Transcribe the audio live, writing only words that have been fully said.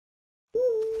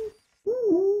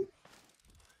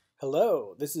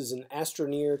Hello, this is an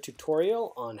Astroneer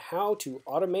tutorial on how to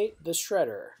automate the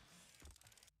shredder.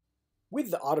 With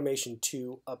the Automation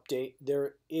 2 update,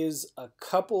 there is a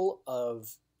couple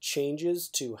of changes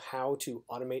to how to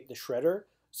automate the shredder.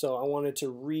 So I wanted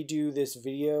to redo this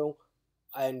video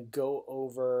and go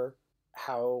over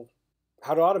how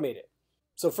to automate it.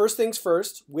 So first things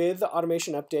first, with the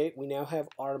Automation update, we now have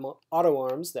auto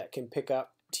arms that can pick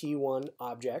up T1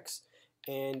 objects,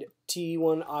 and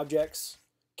T1 objects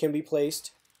can be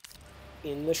placed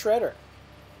in the shredder.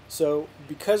 So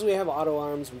because we have auto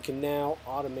arms, we can now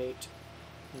automate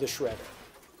the shredder.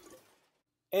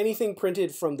 Anything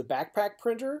printed from the backpack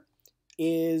printer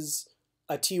is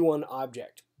a T1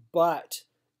 object, but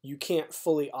you can't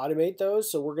fully automate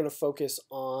those, so we're going to focus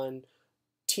on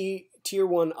Tier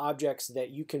 1 objects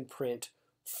that you can print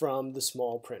from the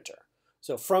small printer.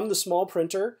 So from the small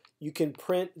printer, you can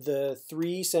print the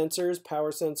 3 sensors: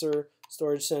 power sensor,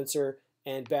 storage sensor,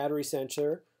 and battery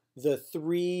sensor, the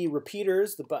 3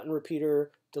 repeaters, the button repeater,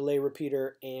 delay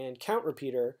repeater, and count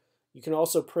repeater. You can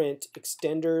also print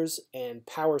extenders and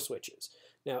power switches.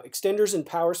 Now, extenders and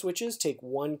power switches take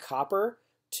 1 copper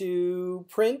to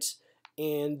print,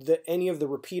 and any of the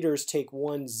repeaters take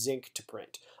 1 zinc to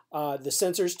print. The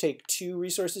sensors take 2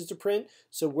 resources to print,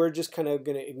 so we're just kind of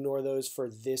going to ignore those for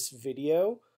this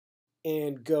video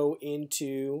and go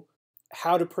into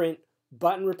how to print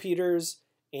button repeaters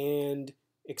and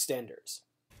extenders.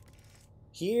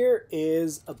 Here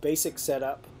is a basic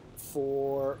setup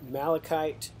for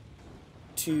malachite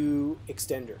to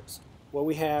extenders. What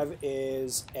we have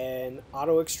is an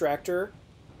auto extractor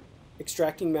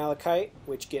extracting malachite,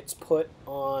 which gets put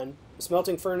on the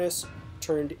smelting furnace,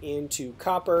 turned into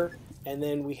copper, and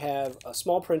then we have a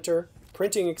small printer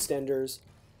printing extenders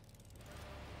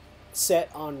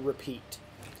set on repeat.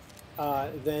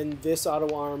 Then this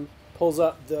auto arm pulls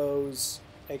up those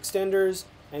extenders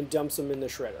and dumps them in the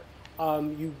shredder.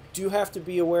 You do have to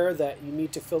be aware that you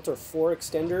need to filter 4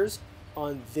 extenders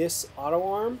on this auto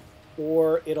arm,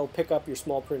 or it'll pick up your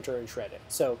small printer and shred it.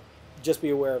 So just be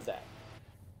aware of that.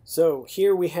 So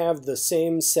here we have the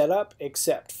same setup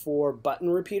except for button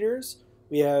repeaters.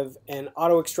 We have an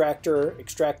auto extractor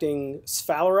extracting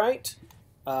sphalerite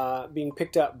being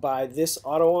picked up by this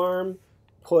auto arm,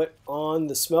 put on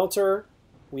the smelter.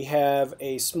 We have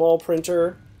a small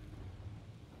printer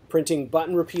printing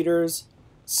button repeaters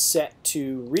set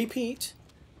to repeat.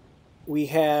 We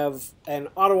have an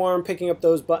auto arm picking up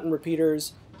those button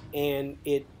repeaters, and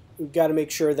we've got to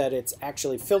make sure that it's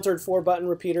actually filtered for button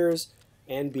repeaters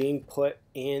and being put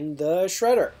in the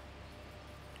shredder.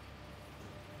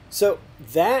 So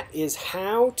that is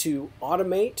how to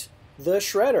automate the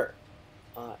shredder.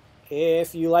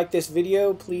 If you like this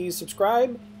video, please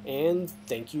subscribe, and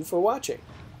thank you for watching.